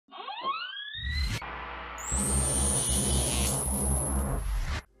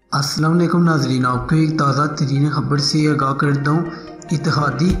अस्सलाम वालेकुम नाजरीन, आपको एक ताज़ा तरीन खबर से आगाह करता हूँ।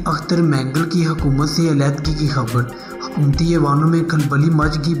 इत्तेहादी अख्तर मैंगल की हुकूमत से अलहदगी की खबर। हुकूमती ऐवानों में खलबली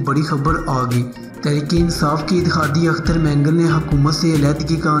मच की बड़ी खबर आ गई। तहरीक इंसाफ के इत्तेहादी अख्तर मैंगल ने हुकूमत से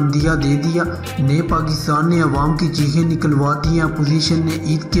अलहदगी का अंदिया दे दिया। नए पाकिस्तान ने अवाम की चीखें निकलवा दी। अपोजिशन ने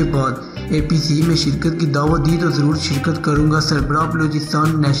ईद के बाद APC में शिरकत की दावत दी तो ज़रूर शिरकत करूंगा, सरबराह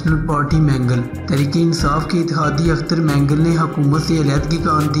Balochistan national party mangle. Tehreek Insaf के इत्तेहादी अख्तर मैंगल ने हुकूमत से अलहदगी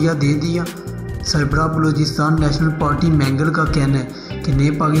का अंदिया दे दिया। सरबराह बलूचिस्तान नेशनल पार्टी मैंगल का कहना है कि नए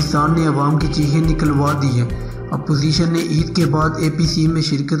पाकिस्तान ने अवाम की चीखें निकलवा दी है। अपोजिशन ने ईद के बाद APC में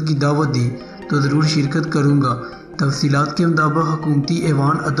शिरकत की दावत दी तो ज़रूर शिरकत करूंगा। तफसीलात के मुताबिक हुकूमती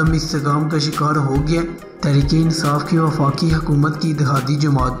ऐवान अदम इस्तेकाम का शिकार हो गया। तहरीक इंसाफ की वफाकी हुकूमत की इत्तेहादी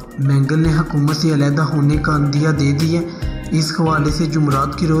जमात मैंगल ने हुकूमत से अलहदा होने का अंदिया दे दिया। इस हवाले से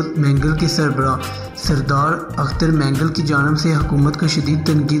जुमरात की रोज़ मैंगल के सरबराह सरदार अख्तर मैंगल की जानिब से हुकूमत को शदीद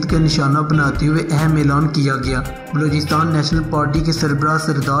तनकीद का निशाना बनाते हुए अहम ऐलान किया गया। बलूचिस्तान नेशनल पार्टी के सरबराह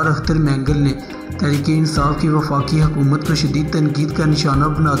सरदार अख्तर मैंगल ने तहरीक इंसाफ की वफाकी हुकूमत को शदीद तनकीद का निशाना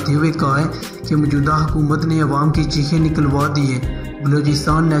बनाते हुए कहा है कि मौजूदा हुकूमत ने अवाम की चीखें निकलवा दी है।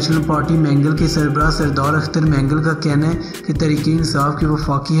 बलूचिस्तान नेशनल पार्टी मैंगल के सरबराह सरदार अख्तर मैंगल का कहना है कि तहरीक इंसाफ की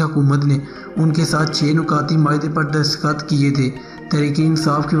वफाकी हुकूमत ने उनके साथ 6 नुकाती माहदे पर दस्तखत किए थे। तहरीक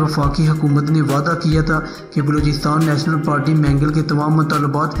इंसाफ की वफाकी हुकूमत ने वादा किया था कि बलूचिस्तान नेशनल पार्टी मैंगल के तमाम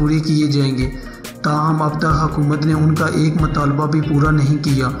मुतालबात पूरे किए जाएंगे, ताहम अब तक हुकूमत ने उनका एक मुतालबा भी पूरा नहीं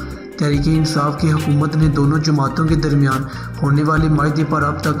किया। तहरीक इंसाफ की हुकूमत ने दोनों जमातों के दरमियान होने वाले माहदे पर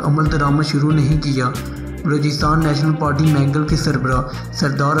अब तक अमल दरामद शुरू नहीं किया। बलूचिस्तान नेशनल पार्टी मैंगल के सरबराह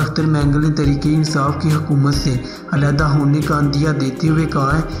सरदार अख्तर मैंगल ने तहरीक इंसाफ की हुकूमत से अलहदा होने का अंदिया देते हुए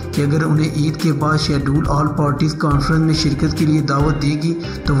कहा है कि अगर उन्हें ईद के बाद शेड्यूल ऑल पार्टीज़ कॉन्फ्रेंस में शिरकत के लिए दावत देगी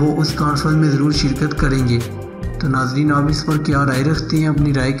तो वो उस कॉन्फ्रेंस में ज़रूर शिरकत करेंगे। तो नाजरीन, आप इस पर क्या राय रखते हैं?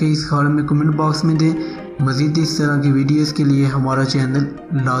 अपनी राय के इस हाल में कमेंट बॉक्स में दें। मज़ीद इस तरह की वीडियोज़ के लिए हमारा चैनल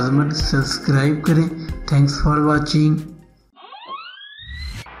लाजमन सब्सक्राइब करें। Thanks for watching.